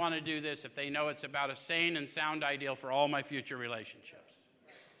 doesn't want to do this if they know it's about a sane and sound ideal for all my future relationships.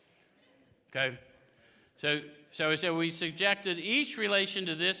 Okay? So we subjected each relation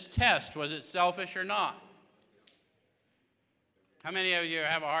to this test. Was it selfish or not? How many of you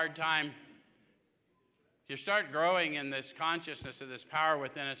have a hard time? You start growing in this consciousness of this power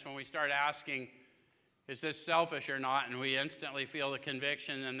within us when we start asking, is this selfish or not? And we instantly feel the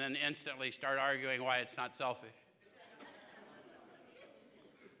conviction and then instantly start arguing why it's not selfish.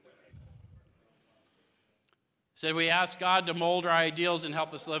 So we ask God to mold our ideals and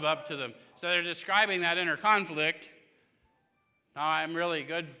help us live up to them. So they're describing that inner conflict. No, I'm really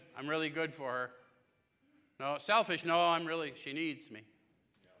good for her. No, selfish, no, she needs me.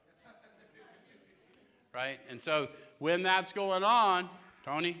 right? And so when that's going on,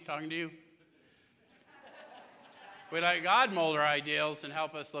 Tony, talking to you, we let God mold our ideals and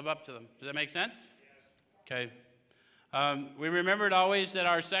help us live up to them. Does that make sense? Okay. We remembered always that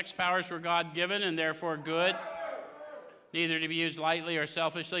our sex powers were God-given and therefore good, neither to be used lightly or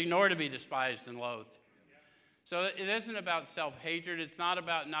selfishly, nor to be despised and loathed. So it isn't about self-hatred. It's not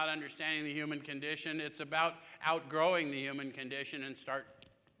about not understanding the human condition. It's about outgrowing the human condition and start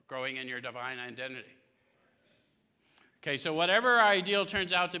growing in your divine identity. Okay, so whatever our ideal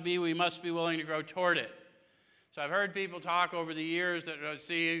turns out to be, we must be willing to grow toward it. So I've heard people talk over the years that,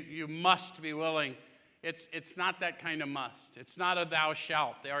 see, you must be willing. It's not that kind of must. It's not a thou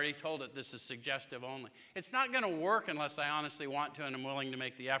shalt. They already told it this is suggestive only. It's not going to work unless I honestly want to and I'm willing to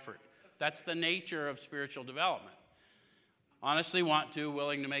make the effort. That's the nature of spiritual development. Honestly want to,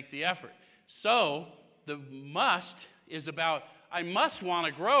 willing to make the effort. So the must is about, I must want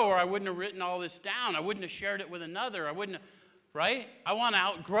to grow or I wouldn't have written all this down. I wouldn't have shared it with another. I wouldn't have, right? I want to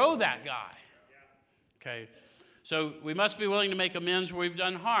outgrow that guy. Okay. So we must be willing to make amends where we've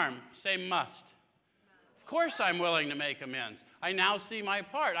done harm. Say must. Of course I'm willing to make amends. I now see my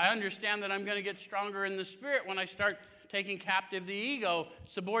part. I understand that I'm going to get stronger in the spirit when I start taking captive the ego,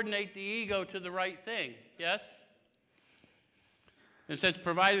 subordinate the ego to the right thing. Yes? It says,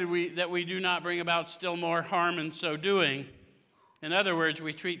 provided that we do not bring about still more harm in so doing. In other words,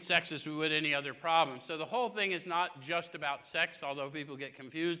 we treat sex as we would any other problem. So the whole thing is not just about sex, although people get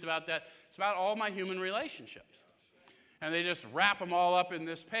confused about that. It's about all my human relationships. And they just wrap them all up in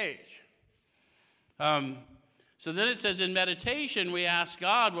this page. So then it says, in meditation, we ask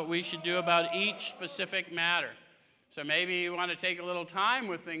God what we should do about each specific matter. So maybe you want to take a little time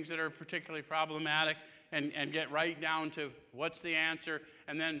with things that are particularly problematic and get right down to what's the answer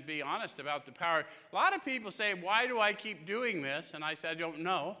and then be honest about the power. A lot of people say, why do I keep doing this? And I said, I don't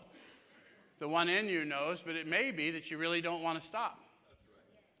know. The one in you knows, but it may be that you really don't want to stop.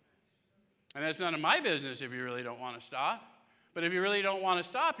 And that's none of my business if you really don't want to stop. But if you really don't want to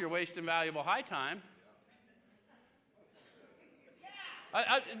stop, you're wasting valuable high time.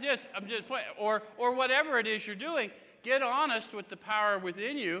 I'm just pointing, or whatever it is you're doing, get honest with the power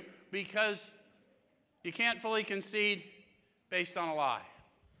within you because you can't fully concede based on a lie.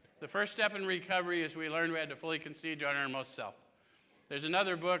 The first step in recovery is we learned we had to fully concede to our innermost self. There's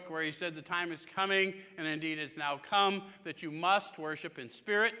another book where he said the time is coming, and indeed it's now come, that you must worship in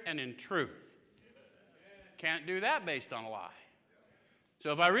spirit and in truth. Can't do that based on a lie.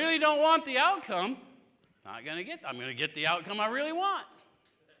 So if I really don't want the outcome, I'm going to get the outcome I really want.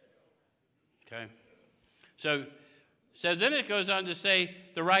 Okay. So says then it goes on to say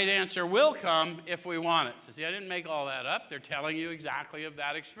the right answer will come if we want it. So see, I didn't make all that up. They're telling you exactly of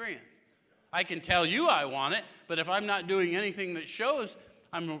that experience. I can tell you I want it, but if I'm not doing anything that shows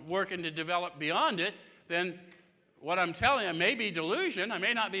I'm working to develop beyond it, then what I'm telling you may be delusion. I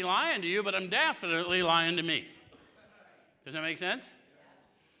may not be lying to you, but I'm definitely lying to me. Does that make sense?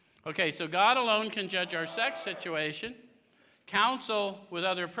 Okay, so God alone can judge our sex situation. Counsel with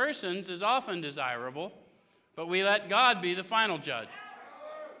other persons is often desirable, but we let God be the final judge.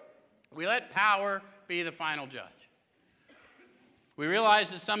 We let power be the final judge. We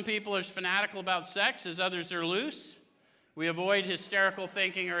realize that some people are as fanatical about sex as others are loose. We avoid hysterical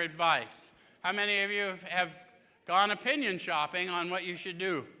thinking or advice. How many of you have gone opinion shopping on what you should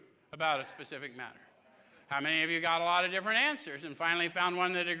do about a specific matter? How many of you got a lot of different answers and finally found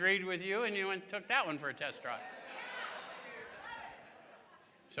one that agreed with you and you went and took that one for a test drive?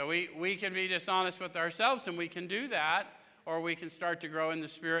 So we can be dishonest with ourselves, and we can do that, or we can start to grow in the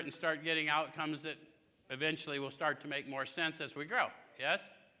spirit and start getting outcomes that eventually will start to make more sense as we grow. Yes?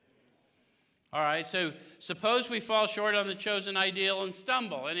 All right, so suppose we fall short on the chosen ideal and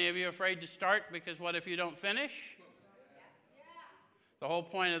stumble. Any of you afraid to start because what if you don't finish? The whole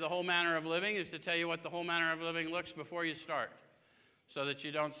point of the whole manner of living is to tell you what the whole manner of living looks before you start, so that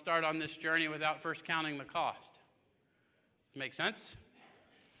you don't start on this journey without first counting the cost. Make sense?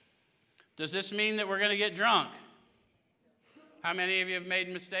 Does this mean that we're going to get drunk? How many of you have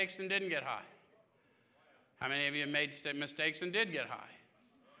made mistakes and didn't get high? How many of you have made mistakes and did get high?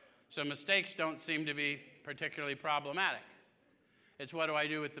 So mistakes don't seem to be particularly problematic. It's what do I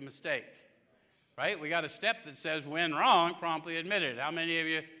do with the mistake? Right? We got a step that says when wrong, promptly admit it. How many of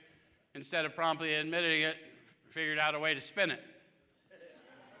you, instead of promptly admitting it, figured out a way to spin it?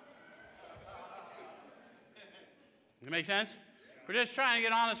 Does that make sense? We're just trying to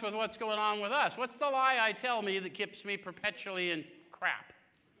get honest with what's going on with us. What's the lie I tell me that keeps me perpetually in crap?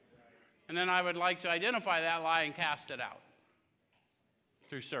 And then I would like to identify that lie and cast it out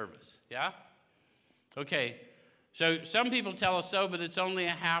through service. Yeah? Okay. So some people tell us so, but it's only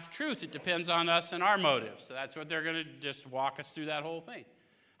a half-truth. It depends on us and our motives. So that's what they're going to just walk us through that whole thing.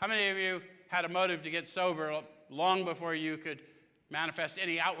 How many of you had a motive to get sober long before you could manifest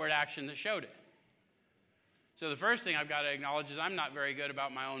any outward action that showed it? So the first thing I've got to acknowledge is I'm not very good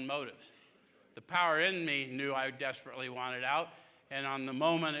about my own motives. The power in me knew I desperately wanted out, and on the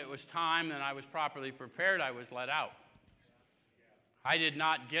moment it was time and I was properly prepared, I was let out. I did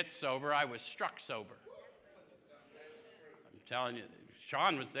not get sober, I was struck sober. I'm telling you,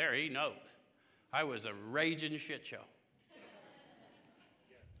 Sean was there, he knows. I was a raging shit show.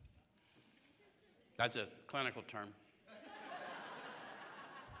 That's a clinical term.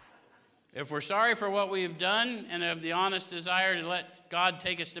 If we're sorry for what we've done and have the honest desire to let God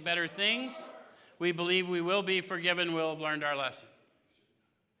take us to better things, we believe we will be forgiven, we'll have learned our lesson.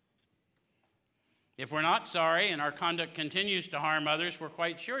 If we're not sorry and our conduct continues to harm others, we're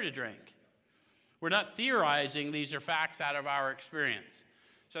quite sure to drink. We're not theorizing, these are facts out of our experience.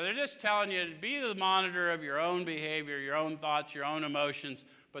 So they're just telling you to be the monitor of your own behavior, your own thoughts, your own emotions,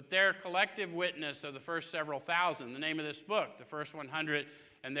 but their collective witness of the first several thousand, the name of this book, the first 100,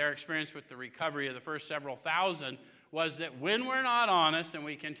 and their experience with the recovery of the first several thousand, was that when we're not honest and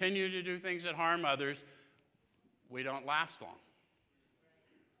we continue to do things that harm others, we don't last long.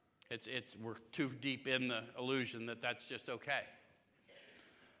 We're too deep in the illusion that that's just okay.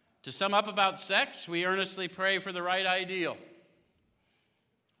 To sum up about sex, we earnestly pray for the right ideal.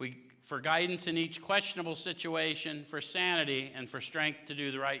 For guidance in each questionable situation, for sanity, and for strength to do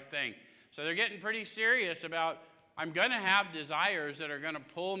the right thing. So they're getting pretty serious about, I'm going to have desires that are going to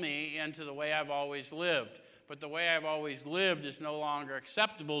pull me into the way I've always lived. But the way I've always lived is no longer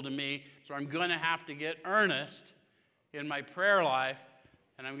acceptable to me, so I'm going to have to get earnest in my prayer life,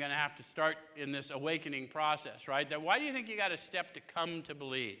 and I'm going to have to start in this awakening process, right? Why do you think you got a step to come to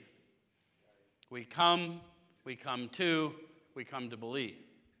believe? We come to believe.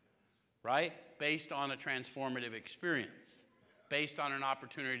 Right? Based on a transformative experience, based on an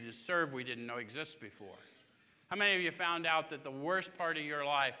opportunity to serve we didn't know exists before. How many of you found out that the worst part of your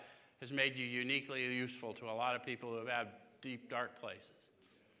life has made you uniquely useful to a lot of people who have had deep, dark places?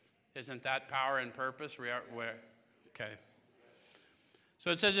 Isn't that power and purpose? Okay.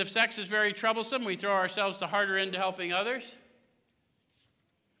 So it says, if sex is very troublesome, we throw ourselves the harder into helping others.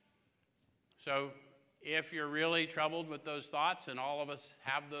 So if you're really troubled with those thoughts, and all of us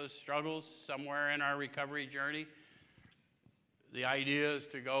have those struggles somewhere in our recovery journey, the idea is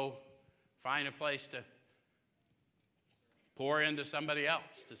to go find a place to pour into somebody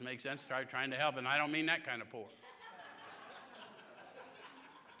else. Does it make sense? Trying to help, and I don't mean that kind of pour.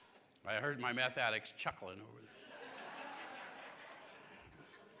 I heard my meth addicts chuckling over there.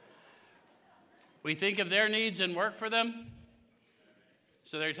 We think of their needs and work for them.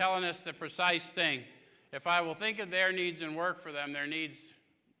 So they're telling us the precise thing. If I will think of their needs and work for them, their needs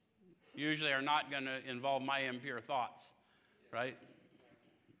usually are not going to involve my impure thoughts, right?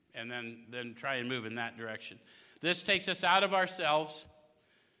 And then try and move in that direction. This takes us out of ourselves.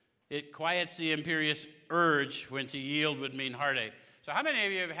 It quiets the imperious urge when to yield would mean heartache. So how many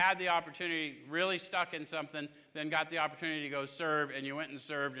of you have had the opportunity, really stuck in something, then got the opportunity to go serve, and you went and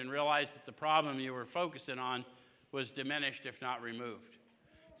served and realized that the problem you were focusing on was diminished, if not removed?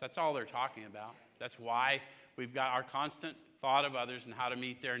 So that's all they're talking about. That's why we've got our constant thought of others and how to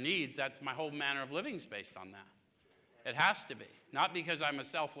meet their needs. That's my whole manner of living is based on that. It has to be. Not because I'm a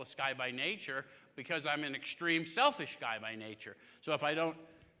selfless guy by nature, because I'm an extreme selfish guy by nature. So if I don't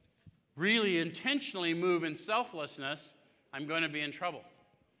really intentionally move in selflessness, I'm going to be in trouble.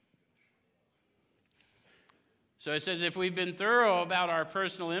 So it says if we've been thorough about our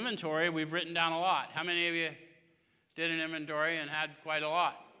personal inventory, we've written down a lot. How many of you did an inventory and had quite a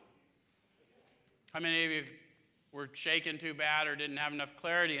lot? How many of you were shaken too bad or didn't have enough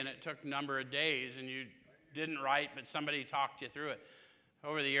clarity and it took a number of days and you didn't write, but somebody talked you through it?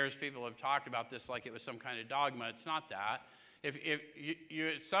 Over the years, people have talked about this like it was some kind of dogma. It's not that. If you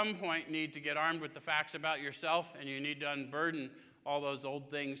at some point need to get armed with the facts about yourself, and you need to unburden all those old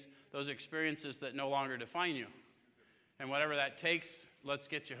things, those experiences that no longer define you. And whatever that takes, let's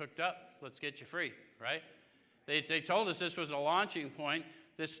get you hooked up. Let's get you free, right? They told us this was a launching point.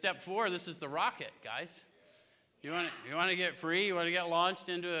 This step 4, this is the rocket, guys. You want to get free? You want to get launched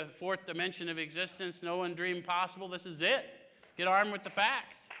into a fourth dimension of existence no one dreamed possible? This is it. Get armed with the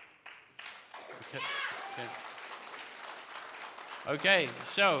facts. Okay,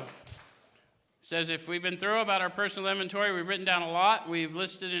 so it says if we've been thorough about our personal inventory, we've written down a lot. We've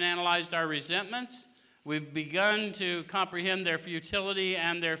listed and analyzed our resentments. We've begun to comprehend their futility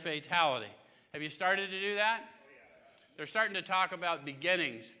and their fatality. Have you started to do that? They're starting to talk about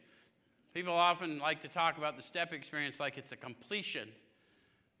beginnings. People often like to talk about the step experience like it's a completion,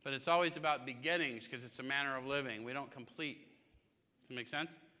 but it's always about beginnings because it's a manner of living. We don't complete. Does that make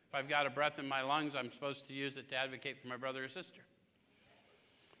sense? If I've got a breath in my lungs, I'm supposed to use it to advocate for my brother or sister.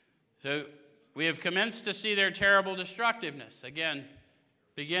 So we have commenced to see their terrible destructiveness. Again,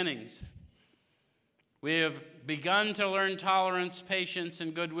 beginnings. We have begun to learn tolerance, patience,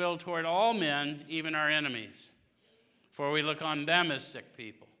 and goodwill toward all men, even our enemies, for we look on them as sick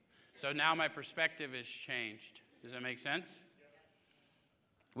people. So now my perspective has changed. Does that make sense?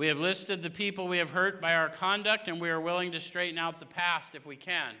 We have listed the people we have hurt by our conduct, and we are willing to straighten out the past if we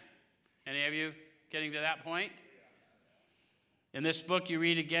can. Any of you getting to that point? In this book, you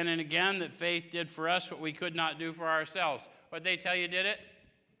read again and again that faith did for us what we could not do for ourselves. What they tell you did it?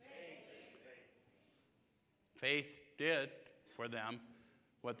 Faith did for them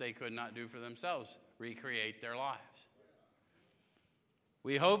what they could not do for themselves, recreate their lives.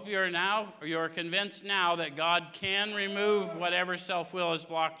 We hope you're convinced now that God can remove whatever self-will has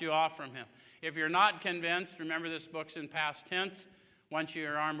blocked you off from him. If you're not convinced, remember this book's in past tense. Once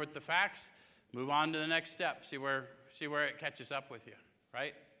you're armed with the facts, move on to the next step. See where it catches up with you,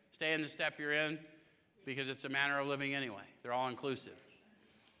 right? Stay in the step you're in because it's a manner of living anyway. They're all inclusive.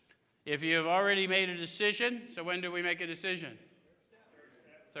 If you have already made a decision, so when do we make a decision?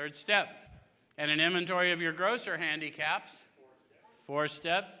 Third step. And an inventory of your grosser handicaps. Fourth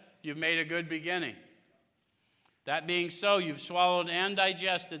step, you've made a good beginning. That being so, you've swallowed and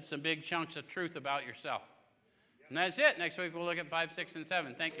digested some big chunks of truth about yourself. And that's it. Next week we'll look at 5, 6, and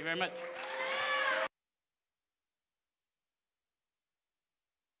 7. Thank you very much.